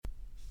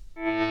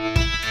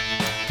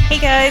Hey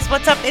guys,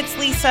 what's up? It's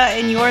Lisa,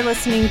 and you're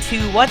listening to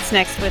What's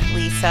Next with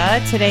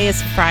Lisa. Today is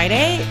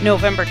Friday,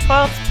 November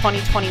 12th,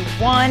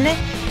 2021,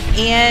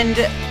 and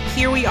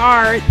here we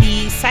are,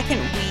 the second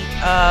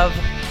week of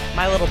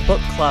my little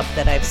book club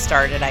that I've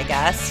started, I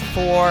guess,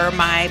 for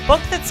my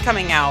book that's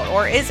coming out,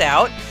 or is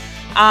out.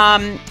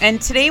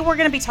 And today we're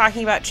going to be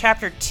talking about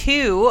Chapter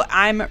 2.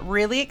 I'm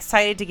really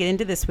excited to get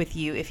into this with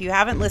you. If you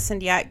haven't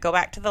listened yet, go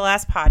back to the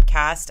last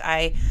podcast.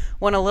 I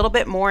went a little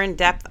bit more in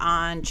depth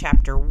on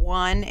Chapter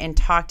 1 and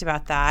talked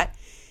about that.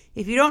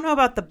 If you don't know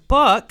about the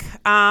book,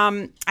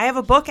 I have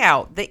a book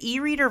out. The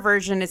e-reader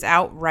version is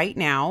out right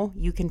now.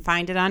 You can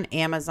find it on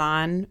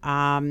Amazon.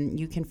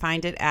 You can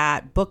find it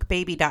at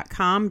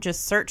bookbaby.com.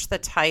 Just search the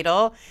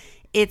title.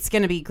 It's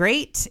going to be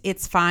great.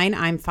 It's Fine,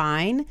 I'm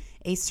Fine.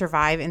 A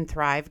Survive and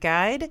Thrive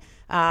Guide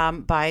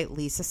by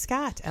Lisa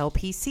Scott,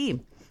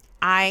 LPC.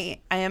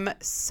 I am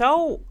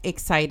so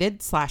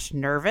excited /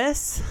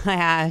 nervous /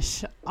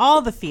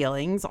 all the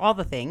feelings, all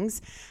the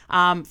things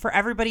for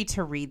everybody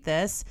to read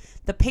this.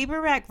 The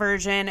paperback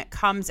version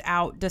comes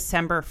out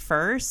December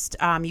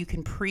 1st. You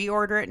can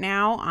pre-order it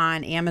now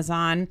on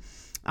Amazon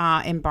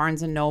and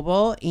Barnes &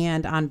 Noble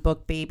and on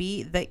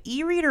BookBaby. The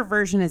e-reader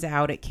version is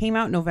out. It came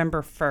out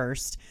November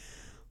 1st.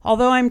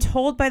 Although I'm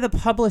told by the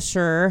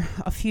publisher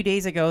a few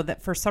days ago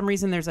that for some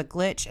reason there's a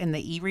glitch and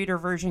the e-reader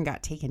version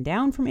got taken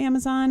down from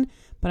Amazon,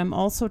 but I'm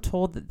also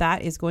told that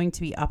that is going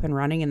to be up and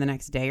running in the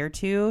next day or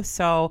two.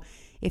 So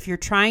if you're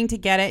trying to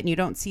get it and you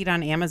don't see it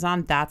on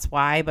Amazon, that's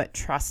why. But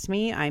trust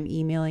me, I'm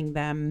emailing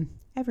them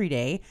every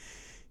day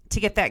to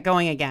get that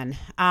going again.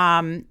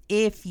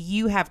 If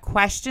you have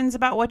questions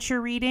about what you're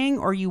reading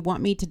or you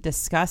want me to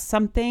discuss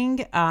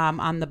something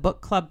on the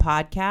book club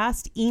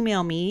podcast,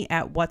 email me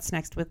at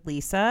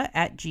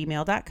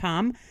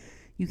whatsnextwithlisa@gmail.com.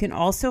 You can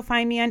also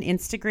find me on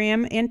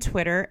Instagram and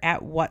Twitter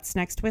at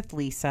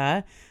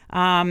whatsnextwithlisa.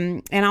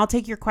 And I'll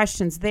take your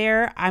questions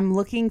there. I'm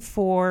looking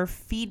for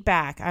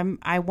feedback.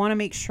 I want to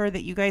make sure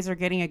that you guys are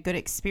getting a good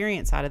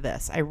experience out of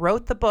this. I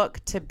wrote the book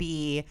to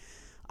be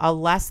a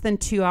less than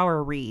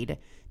 2-hour read,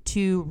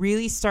 to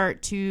really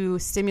start to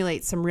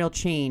stimulate some real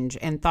change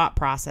and thought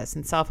process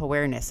and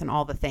self-awareness and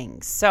all the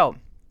things. So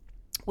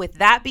with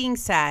that being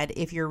said,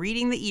 if you're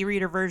reading the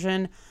e-reader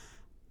version,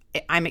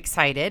 I'm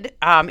excited.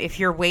 If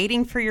you're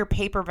waiting for your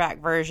paperback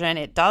version,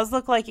 it does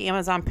look like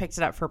Amazon picked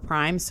it up for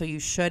Prime, so you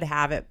should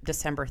have it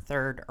December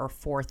 3rd or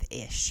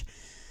 4th-ish.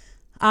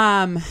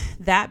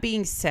 That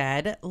being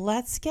said,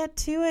 let's get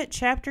to it.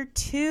 Chapter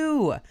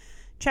 2.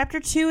 Chapter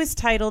 2 is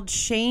titled,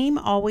 Shame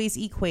Always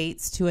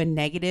Equates to a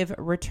Negative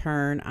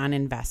Return on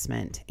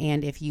Investment.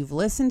 And if you've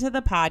listened to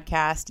the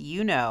podcast,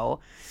 you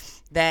know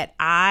that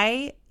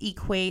I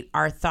equate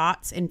our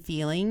thoughts and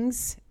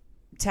feelings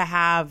to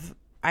have,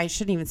 I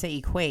shouldn't even say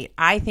equate,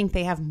 I think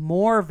they have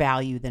more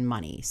value than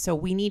money. So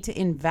we need to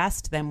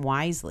invest them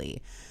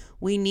wisely.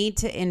 We need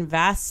to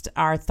invest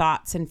our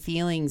thoughts and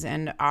feelings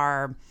and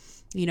our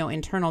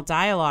internal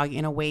dialogue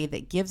in a way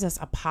that gives us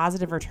a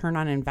positive return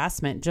on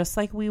investment, just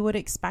like we would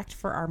expect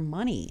for our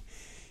money.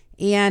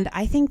 And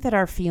I think that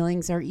our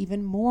feelings are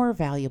even more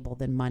valuable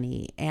than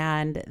money.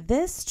 And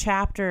this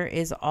chapter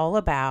is all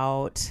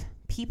about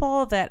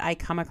people that I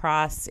come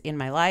across in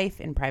my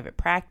life, in private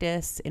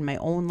practice, in my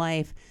own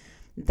life,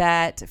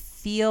 that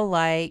feel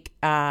like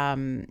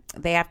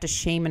they have to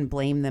shame and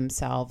blame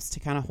themselves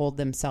to kind of hold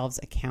themselves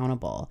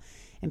accountable.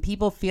 And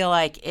people feel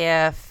like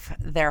if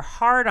they're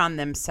hard on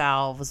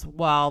themselves,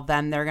 well,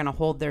 then they're going to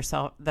hold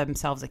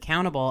themselves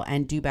accountable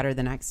and do better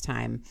the next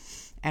time.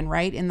 And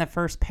right in the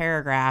first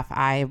paragraph,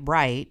 I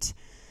write,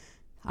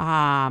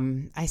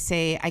 I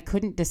say, I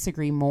couldn't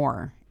disagree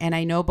more. And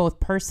I know both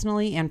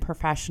personally and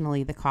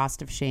professionally the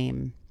cost of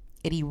shame.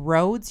 It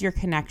erodes your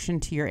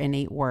connection to your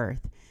innate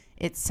worth.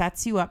 It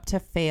sets you up to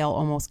fail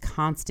almost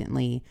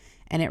constantly.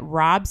 And it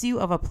robs you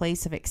of a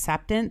place of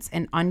acceptance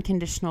and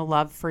unconditional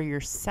love for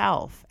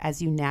yourself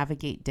as you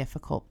navigate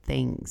difficult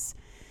things.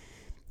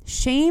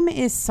 Shame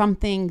is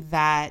something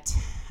that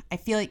I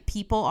feel like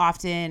people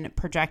often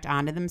project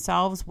onto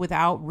themselves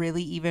without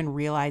really even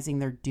realizing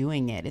they're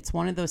doing it. It's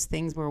one of those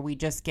things where we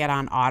just get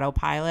on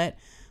autopilot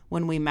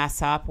when we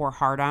mess up. We're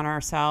hard on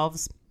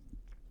ourselves.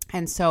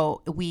 And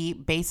so we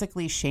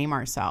basically shame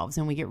ourselves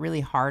and we get really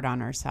hard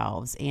on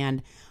ourselves.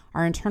 And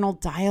our internal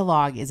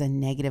dialogue is a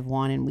negative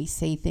one. And we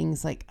say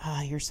things like,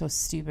 oh, you're so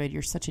stupid.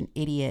 You're such an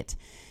idiot.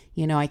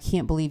 I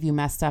can't believe you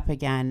messed up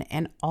again.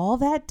 And all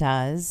that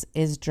does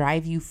is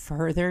drive you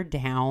further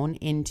down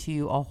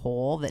into a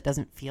hole that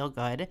doesn't feel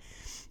good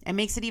and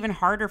makes it even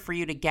harder for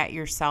you to get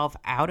yourself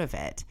out of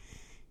it.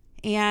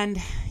 And,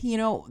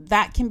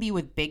 that can be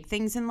with big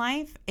things in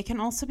life. It can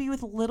also be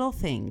with little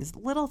things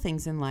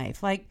in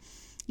life. Like,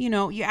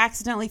 you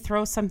accidentally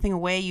throw something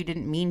away you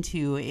didn't mean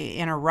to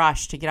in a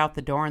rush to get out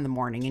the door in the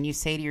morning. And you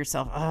say to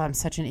yourself, oh, I'm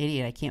such an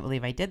idiot. I can't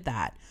believe I did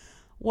that.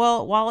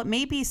 Well, while it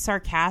may be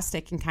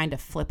sarcastic and kind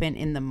of flippant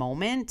in the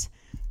moment,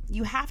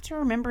 you have to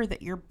remember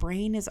that your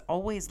brain is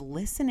always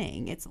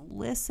listening. It's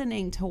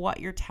listening to what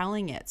you're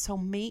telling it. So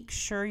make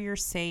sure you're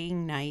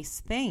saying nice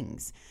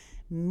things.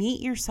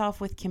 Meet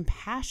yourself with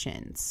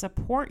compassion.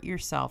 Support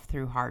yourself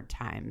through hard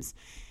times.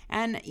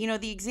 And,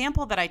 the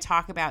example that I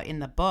talk about in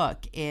the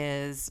book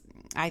is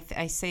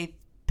I say,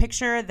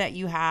 picture that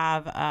you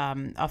have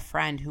a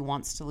friend who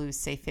wants to lose,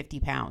 say, 50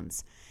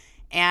 pounds.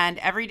 And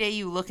every day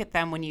you look at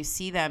them when you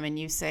see them and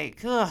you say,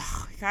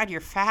 "Ugh, God,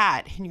 you're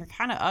fat and you're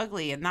kind of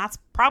ugly. And that's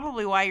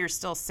probably why you're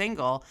still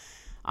single."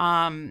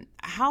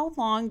 How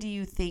long do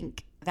you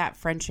think that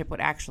friendship would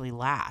actually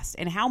last?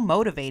 And how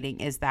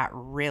motivating is that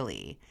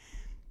really?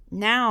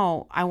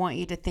 Now, I want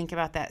you to think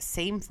about that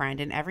same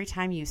friend. And every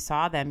time you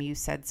saw them, you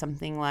said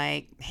something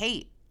like,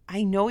 "Hey,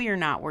 I know you're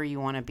not where you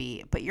want to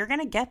be, but you're going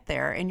to get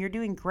there and you're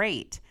doing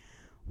great."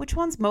 Which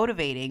one's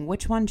motivating?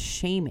 Which one's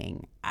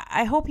shaming?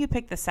 I hope you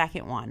pick the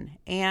second one.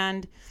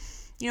 And,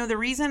 the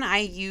reason I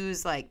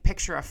use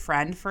picture a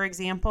friend, for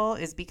example,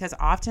 is because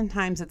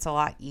oftentimes it's a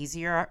lot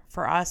easier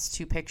for us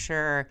to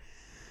picture,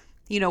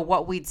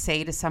 what we'd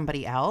say to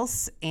somebody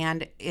else.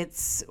 And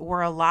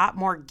we're a lot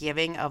more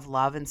giving of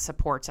love and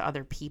support to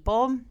other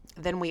people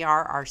than we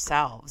are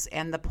ourselves.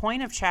 And the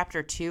point of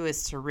chapter 2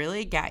 is to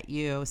really get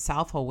you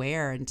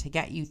self-aware and to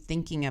get you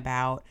thinking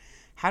about,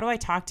 how do I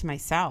talk to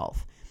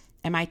myself?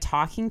 Am I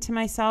talking to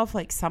myself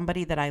like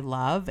somebody that I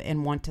love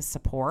and want to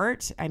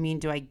support? I mean,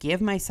 do I give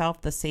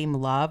myself the same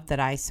love that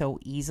I so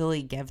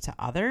easily give to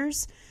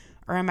others?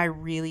 Or am I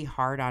really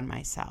hard on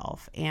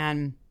myself?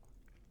 And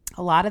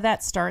a lot of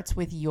that starts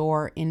with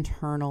your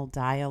internal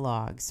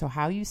dialogue. So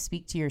how you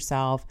speak to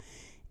yourself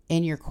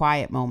in your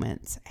quiet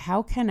moments.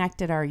 How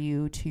connected are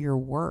you to your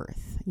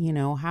worth?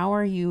 How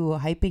are you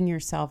hyping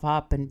yourself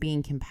up and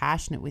being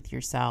compassionate with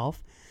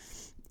yourself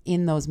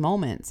in those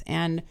moments?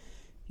 And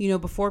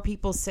before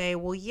people say,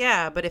 "Well,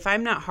 yeah, but if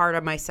I'm not hard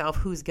on myself,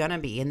 who's going to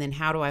be? And then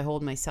how do I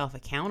hold myself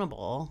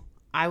accountable?"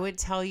 I would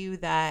tell you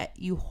that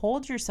you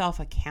hold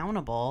yourself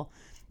accountable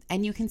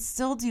and you can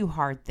still do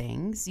hard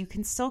things. You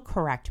can still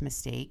correct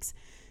mistakes,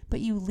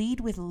 but you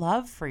lead with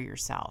love for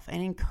yourself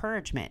and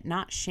encouragement,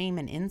 not shame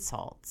and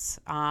insults.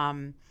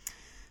 On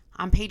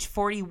page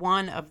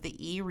 41 of the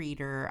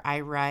e-reader,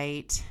 I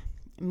write,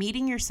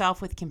 "Meeting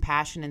yourself with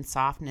compassion and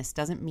softness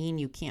doesn't mean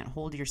you can't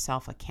hold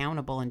yourself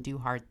accountable and do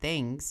hard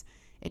things.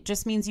 It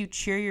just means you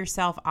cheer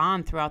yourself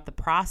on throughout the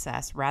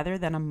process rather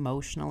than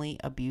emotionally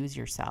abuse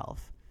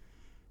yourself."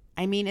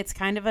 I mean, it's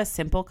kind of a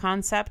simple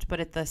concept,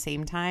 but at the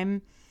same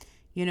time,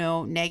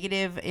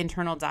 negative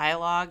internal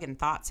dialogue and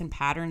thoughts and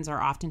patterns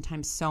are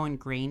oftentimes so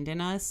ingrained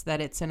in us that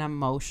it's an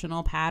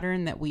emotional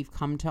pattern that we've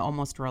come to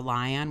almost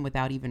rely on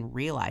without even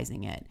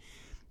realizing it.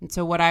 And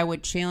so what I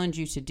would challenge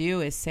you to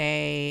do is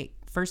say,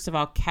 first of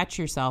all, catch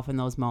yourself in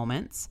those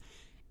moments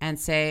and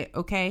say,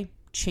 okay,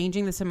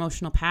 changing this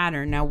emotional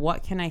pattern. Now,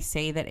 what can I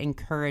say that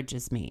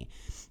encourages me?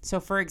 So,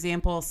 for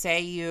example, say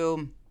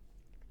you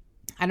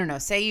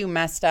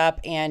messed up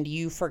and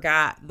you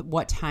forgot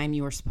what time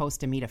you were supposed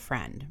to meet a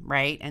friend,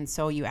 right? And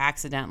so you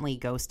accidentally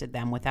ghosted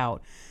them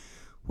without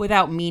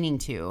meaning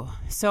to.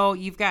 So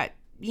you've got,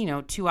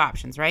 two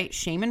options, right?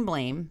 Shame and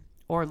blame,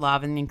 or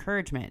love and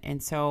encouragement.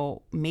 And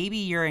so maybe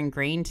you're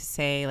ingrained to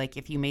say,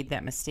 if you made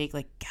that mistake,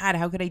 "God,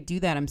 how could I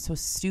do that? I'm so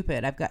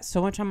stupid. I've got so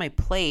much on my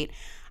plate.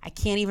 I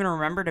can't even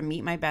remember to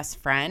meet my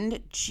best friend.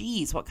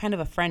 Geez, what kind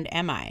of a friend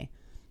am I?"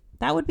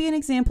 That would be an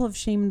example of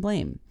shame and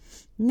blame.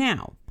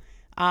 Now,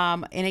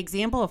 an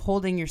example of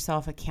holding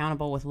yourself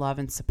accountable with love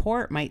and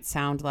support might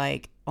sound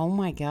like, "Oh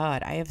my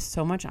God, I have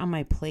so much on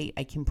my plate.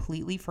 I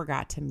completely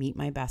forgot to meet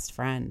my best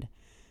friend.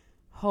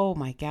 Oh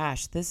my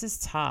gosh, this is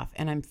tough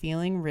and I'm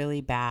feeling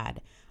really bad.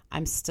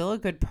 I'm still a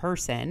good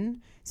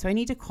person, so I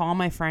need to call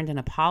my friend and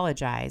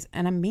apologize.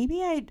 And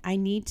maybe I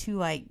need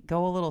to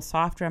go a little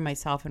softer on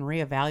myself and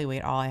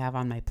reevaluate all I have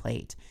on my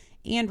plate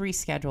and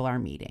reschedule our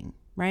meeting,"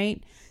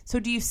 right? So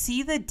do you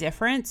see the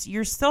difference?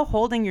 You're still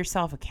holding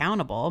yourself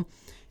accountable.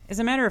 As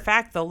a matter of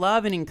fact, the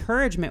love and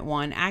encouragement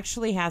one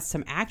actually has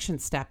some action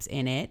steps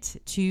in it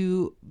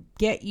to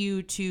get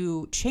you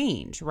to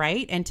change,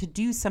 right? And to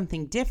do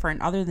something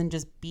different other than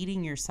just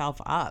beating yourself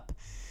up.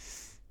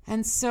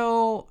 And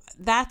so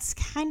that's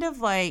kind of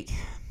the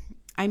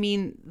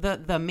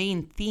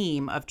main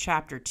theme of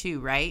chapter 2,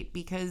 right?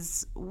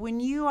 Because when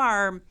you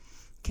are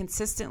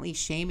consistently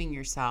shaming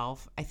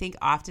yourself, I think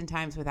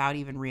oftentimes without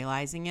even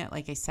realizing it,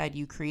 like I said,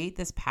 you create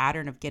this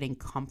pattern of getting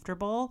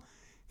comfortable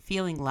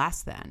feeling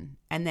less than,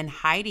 and then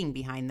hiding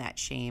behind that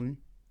shame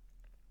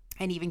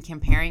and even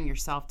comparing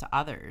yourself to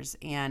others.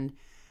 And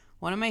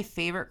one of my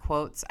favorite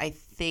quotes, I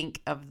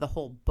think, of the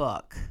whole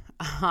book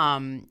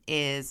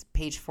is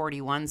page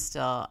 41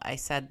 still. I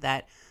said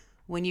that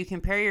when you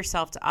compare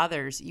yourself to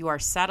others, you are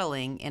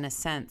settling, in a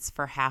sense,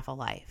 for half a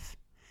life.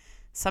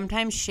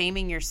 Sometimes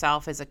shaming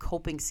yourself is a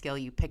coping skill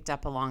you picked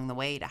up along the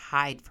way to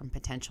hide from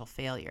potential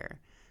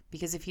failure.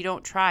 Because if you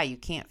don't try, you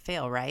can't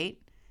fail, right?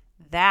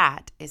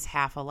 That is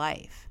half a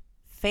life.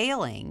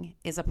 Failing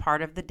is a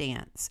part of the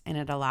dance, and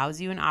it allows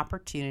you an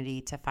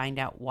opportunity to find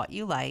out what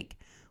you like,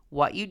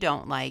 what you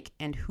don't like,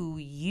 and who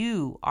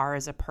you are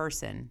as a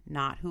person,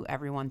 not who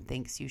everyone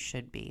thinks you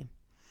should be.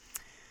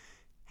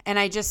 And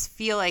I just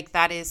feel like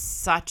that is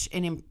such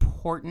an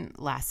important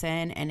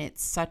lesson, and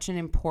it's such an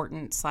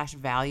important /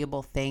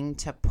 valuable thing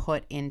to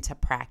put into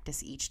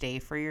practice each day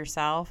for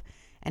yourself.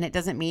 And it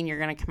doesn't mean you're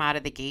going to come out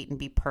of the gate and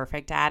be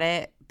perfect at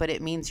it, but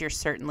it means you're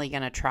certainly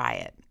going to try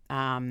it.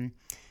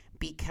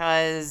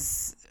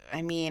 Because,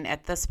 I mean,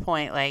 at this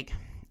point, like,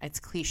 it's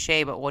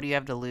cliche, but what do you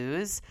have to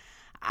lose?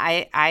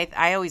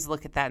 I always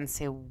look at that and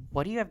say,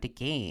 what do you have to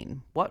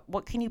gain?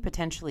 What can you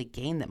potentially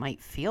gain that might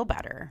feel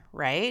better,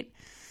 right?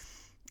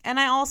 And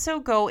I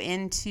also go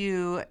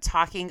into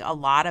talking a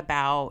lot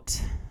about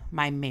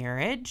my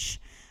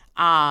marriage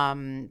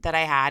that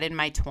I had in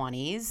my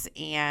 20s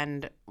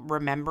and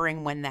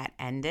remembering when that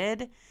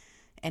ended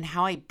and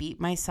how I beat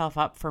myself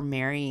up for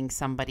marrying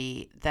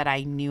somebody that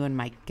I knew in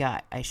my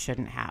gut I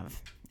shouldn't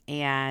have.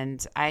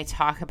 And I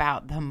talk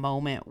about the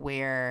moment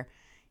where,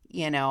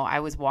 I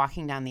was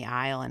walking down the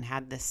aisle and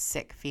had this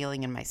sick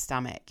feeling in my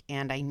stomach,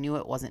 and I knew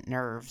it wasn't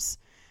nerves.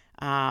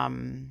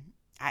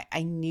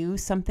 I knew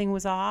something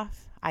was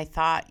off. I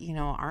thought,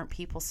 aren't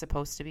people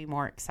supposed to be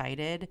more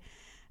excited?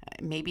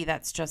 Maybe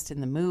that's just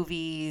in the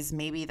movies.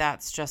 Maybe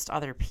that's just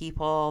other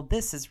people.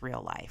 This is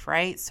real life,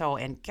 right? So,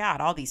 and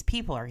God, all these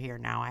people are here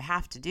now. I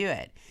have to do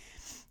it.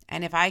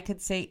 And if I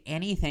could say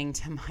anything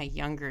to my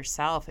younger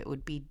self, it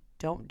would be,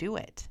 don't do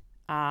it.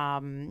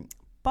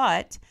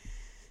 But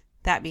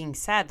that being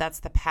said, that's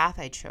the path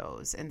I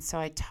chose. And so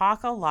I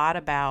talk a lot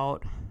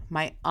about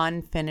my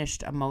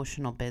unfinished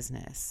emotional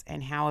business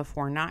and how if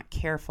we're not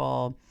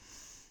careful,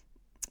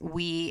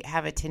 we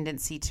have a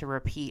tendency to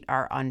repeat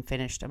our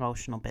unfinished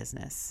emotional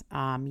business.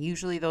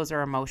 Usually those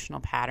are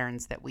emotional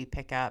patterns that we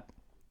pick up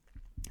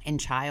in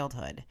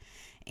childhood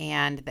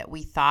and that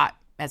we thought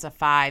as a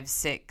 5,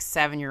 6,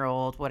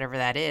 7-year-old, whatever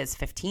that is,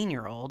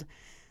 15-year-old,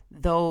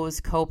 those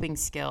coping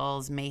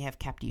skills may have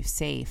kept you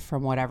safe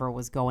from whatever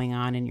was going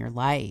on in your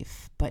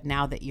life. But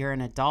now that you're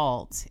an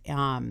adult,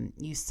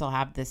 you still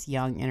have this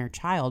young inner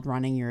child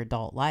running your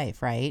adult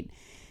life, right?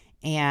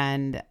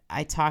 And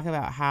I talk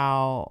about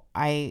how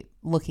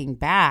looking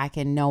back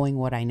and knowing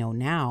what I know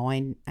now,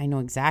 I know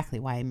exactly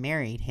why I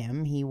married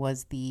him. He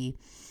was the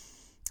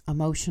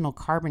emotional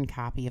carbon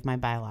copy of my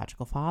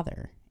biological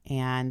father.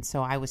 And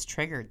so I was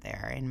triggered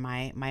there, and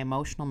my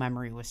emotional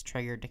memory was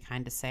triggered to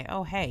kind of say,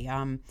 oh, hey,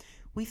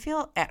 we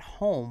feel at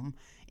home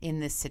in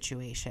this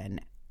situation,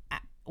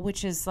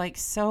 which is like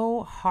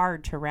so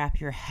hard to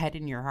wrap your head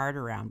and your heart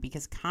around,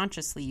 because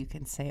consciously you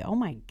can say, oh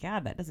my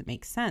God, that doesn't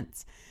make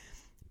sense.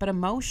 But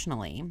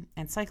emotionally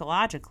and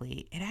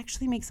psychologically, it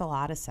actually makes a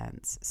lot of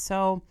sense.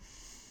 So,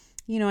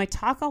 I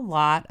talk a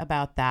lot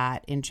about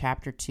that in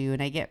chapter 2,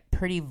 and I get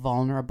pretty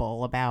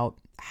vulnerable about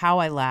how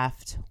I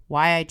left,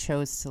 why I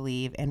chose to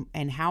leave,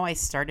 and how I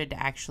started to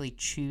actually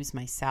choose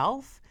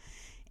myself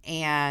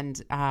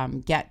and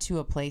get to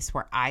a place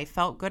where I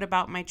felt good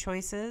about my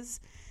choices.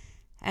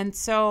 And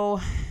so,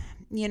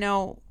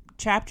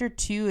 chapter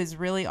 2 is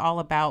really all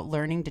about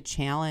learning to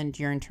challenge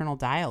your internal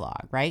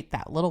dialogue, right?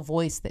 That little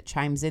voice that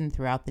chimes in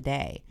throughout the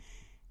day.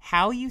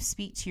 How you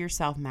speak to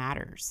yourself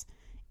matters.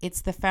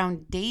 It's the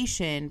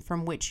foundation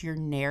from which your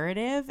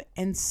narrative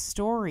and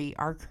story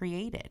are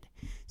created.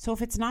 So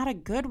if it's not a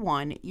good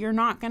one, you're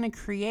not going to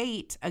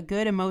create a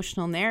good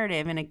emotional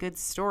narrative and a good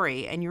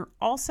story. And you're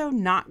also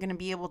not going to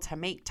be able to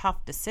make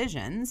tough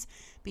decisions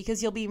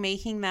because you'll be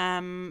making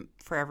them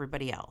for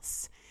everybody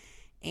else.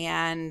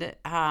 And,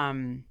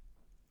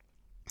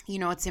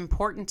 it's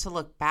important to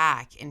look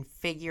back and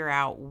figure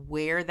out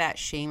where that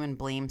shame and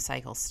blame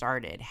cycle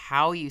started,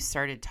 how you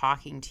started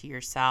talking to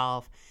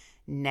yourself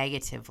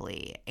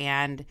negatively.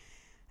 And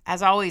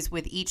as always,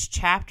 with each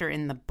chapter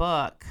in the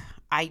book,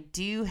 I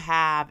do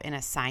have an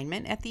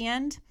assignment at the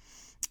end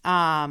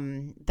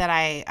that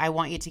I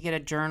want you to get a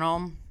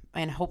journal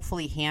and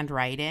hopefully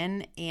handwrite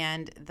in.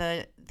 And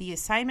the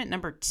assignment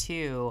number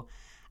 2,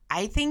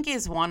 I think,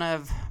 is one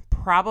of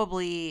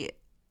probably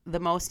the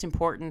most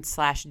important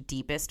 /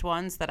 deepest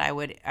ones that I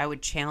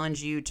would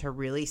challenge you to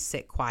really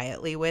sit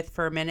quietly with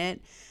for a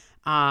minute.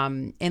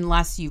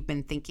 Unless you've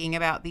been thinking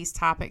about these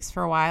topics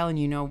for a while and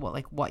you know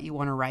what you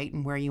want to write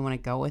and where you want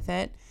to go with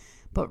it.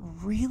 But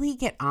really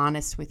get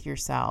honest with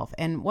yourself.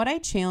 And what I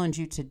challenge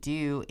you to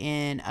do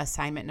in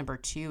assignment number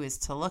 2 is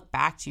to look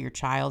back to your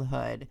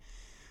childhood,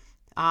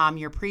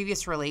 your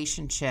previous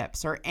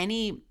relationships, or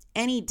any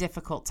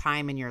difficult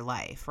time in your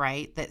life,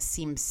 right, that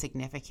seems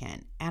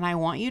significant. And I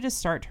want you to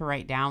start to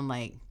write down,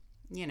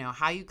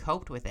 how you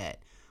coped with it,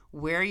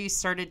 where you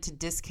started to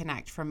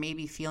disconnect from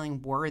maybe feeling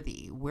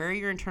worthy, where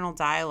your internal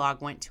dialogue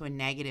went to a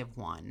negative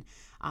one,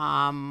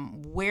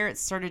 where it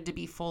started to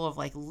be full of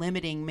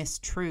limiting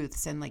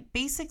mistruths, and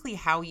basically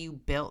how you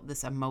built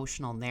this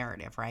emotional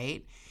narrative,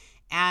 right?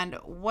 And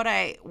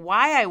why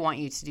I want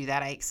you to do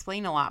that, I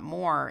explain a lot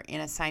more in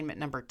assignment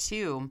number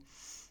 2.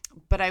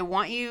 But I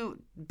want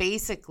you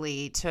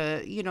basically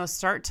to,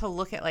 start to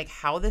look at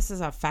how this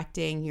is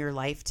affecting your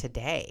life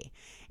today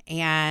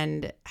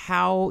and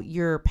how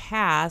your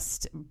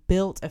past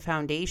built a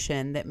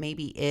foundation that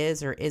maybe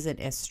is or isn't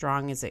as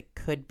strong as it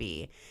could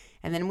be.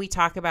 And then we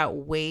talk about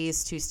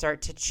ways to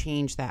start to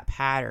change that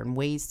pattern,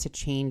 ways to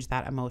change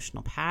that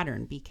emotional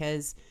pattern.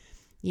 Because,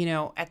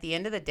 at the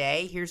end of the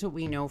day, here's what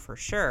we know for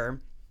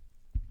sure.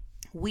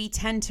 We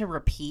tend to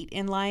repeat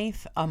in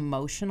life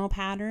emotional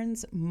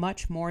patterns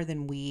much more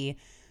than we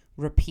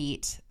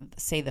repeat,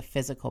 say, the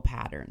physical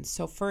patterns.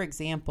 So, for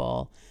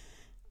example,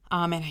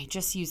 and I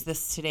just used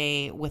this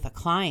today with a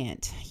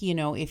client,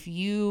 if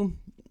you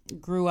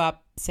grew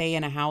up, say,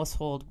 in a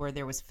household where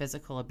there was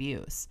physical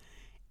abuse,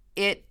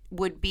 it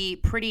would be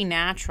pretty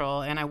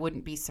natural, and I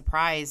wouldn't be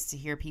surprised to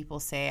hear people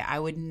say, I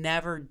would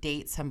never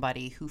date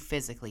somebody who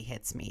physically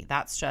hits me.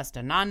 That's just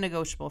a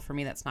non-negotiable for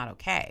me. That's not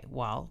okay.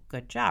 Well,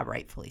 good job,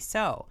 rightfully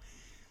so.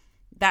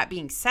 That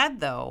being said,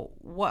 though,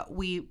 what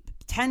we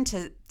tend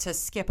to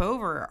skip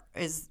over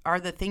are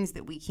the things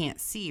that we can't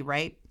see,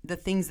 right? The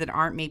things that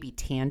aren't maybe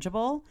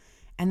tangible,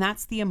 and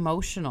that's the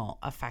emotional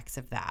effects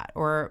of that,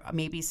 or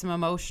maybe some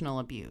emotional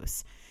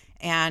abuse.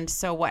 And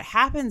so what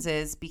happens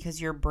is,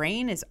 because your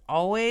brain is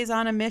always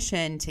on a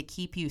mission to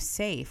keep you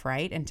safe,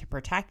 right, and to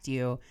protect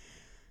you,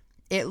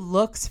 it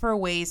looks for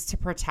ways to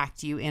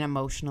protect you in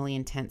emotionally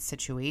intense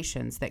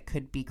situations that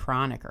could be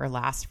chronic or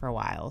last for a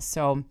while.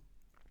 So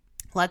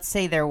let's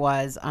say there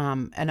was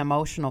an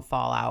emotional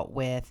fallout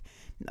with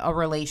a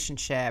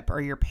relationship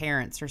or your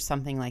parents or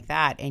something like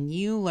that, and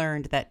you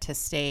learned that to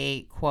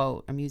stay,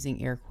 quote, I'm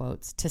using air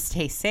quotes, to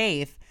stay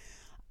safe,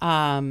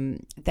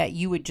 that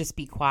you would just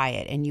be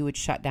quiet and you would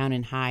shut down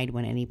and hide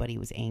when anybody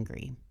was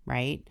angry,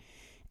 right?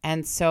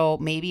 And so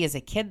maybe as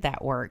a kid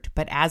that worked,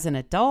 but as an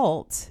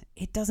adult,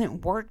 it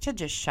doesn't work to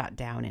just shut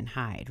down and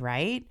hide,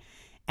 right?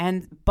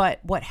 But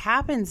what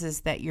happens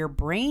is that your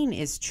brain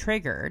is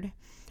triggered.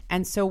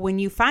 And so when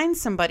you find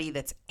somebody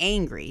that's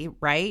angry,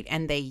 right,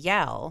 and they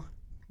yell,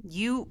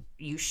 you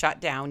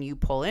shut down, you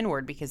pull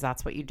inward, because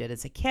that's what you did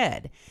as a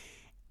kid.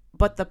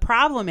 But the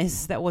problem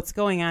is that what's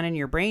going on in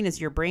your brain is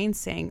your brain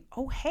saying,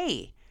 oh,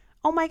 hey,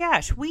 oh my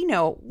gosh, we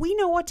know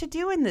what to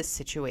do in this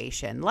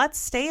situation. Let's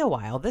stay a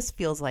while. This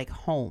feels like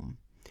home.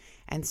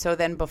 And so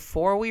then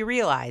before we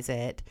realize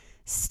it,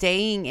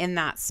 staying in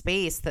that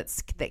space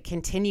that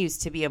continues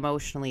to be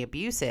emotionally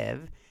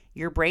abusive,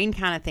 your brain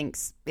kind of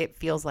thinks it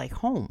feels like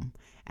home.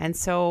 And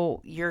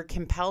so you're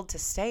compelled to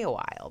stay a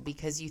while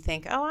because you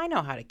think, oh, I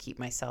know how to keep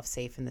myself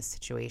safe in this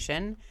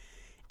situation.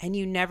 And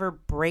you never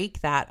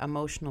break that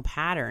emotional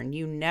pattern.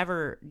 You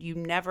never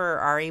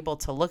are able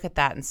to look at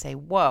that and say,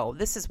 whoa,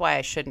 this is why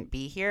I shouldn't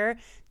be here.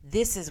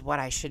 This is what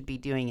I should be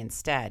doing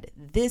instead.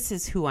 This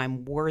is who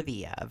I'm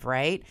worthy of,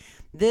 right?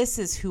 This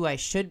is who I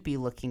should be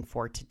looking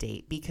for to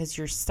date, because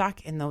you're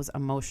stuck in those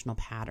emotional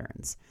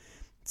patterns.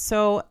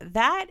 So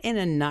that, in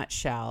a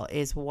nutshell,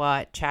 is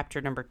what chapter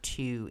number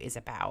 2 is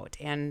about.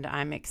 And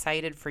I'm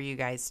excited for you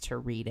guys to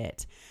read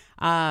it.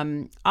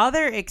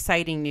 Other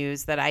exciting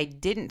news that I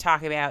didn't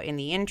talk about in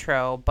the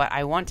intro, but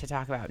I want to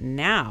talk about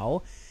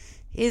now,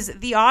 is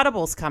the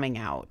Audible's coming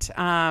out.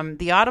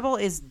 The Audible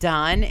is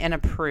done and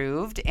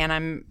approved, and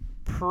I'm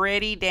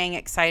pretty dang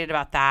excited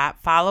about that.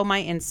 Follow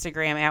my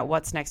Instagram at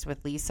What's Next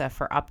with Lisa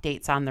for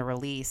updates on the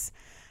release.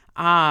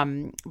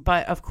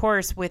 But of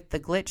course, with the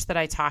glitch that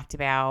I talked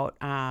about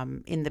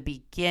in the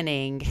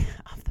beginning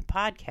of the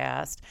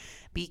podcast,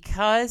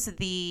 because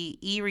the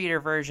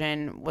e-reader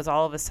version was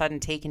all of a sudden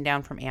taken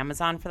down from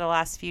Amazon for the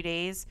last few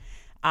days,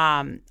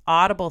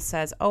 Audible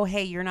says, oh,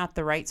 hey, you're not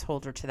the rights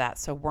holder to that,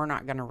 so we're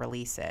not going to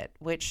release it,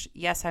 which,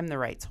 yes, I'm the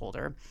rights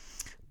holder,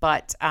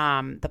 but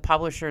the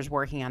publisher is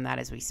working on that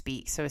as we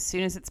speak. So as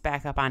soon as it's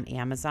back up on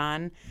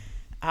Amazon,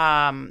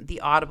 the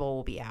Audible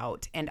will be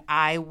out, and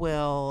I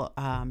will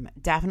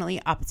definitely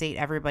update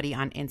everybody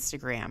on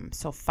Instagram.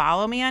 So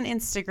follow me on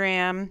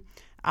Instagram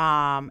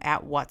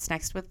at What's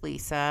Next with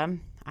Lisa.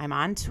 I'm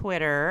on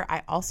Twitter.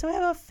 I also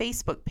have a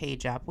Facebook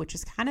page up, which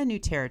is kind of new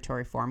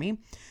territory for me.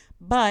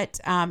 But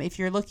if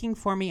you're looking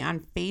for me on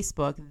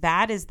Facebook,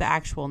 that is the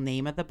actual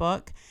name of the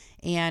book.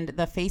 And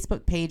the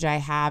Facebook page I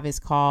have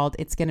is called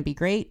It's Gonna Be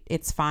Great,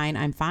 It's Fine,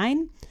 I'm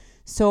Fine.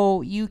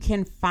 So you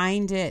can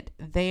find it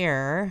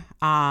there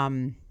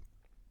on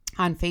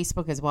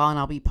Facebook as well, and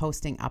I'll be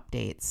posting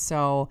updates.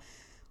 So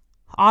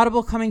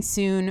Audible coming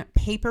soon,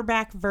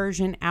 paperback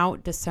version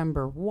out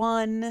December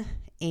 1,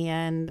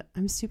 and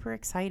I'm super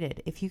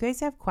excited. If you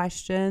guys have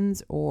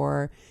questions,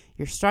 or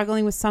you're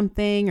struggling with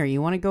something, or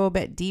you want to go a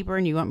bit deeper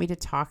and you want me to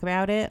talk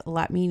about it,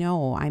 let me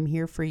know. I'm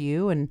here for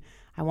you, and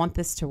I want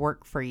this to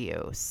work for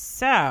you.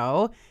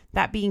 So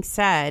that being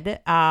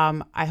said,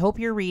 I hope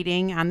you're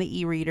reading on the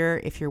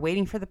e-reader. If you're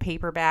waiting for the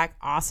paperback,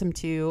 awesome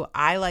too.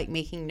 I like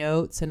making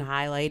notes and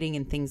highlighting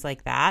and things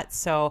like that.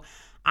 So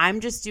I'm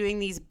just doing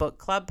these book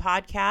club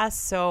podcasts,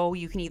 so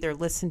you can either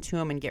listen to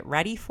them and get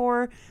ready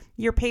for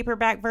your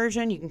paperback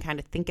version. You can kind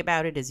of think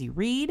about it as you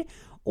read,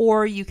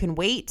 or you can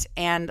wait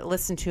and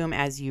listen to them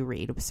as you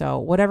read. So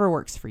whatever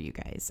works for you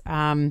guys.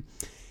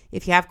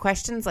 If you have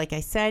questions, like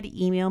I said,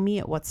 email me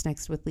at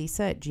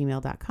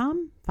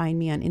whatsnextwithlisa@gmail.com. Find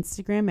me on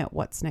Instagram at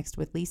What's Next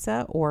with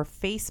Lisa, or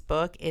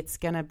Facebook. It's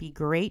going to be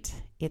great.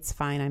 It's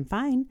fine. I'm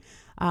fine.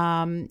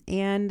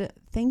 And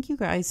thank you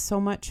guys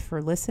so much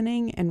for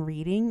listening and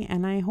reading,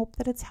 and I hope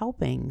that it's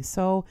helping.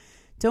 So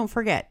Don't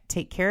forget,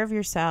 take care of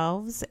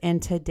yourselves.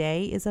 And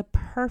today is a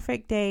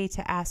perfect day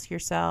to ask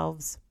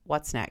yourselves,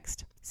 what's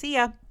next? See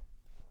ya.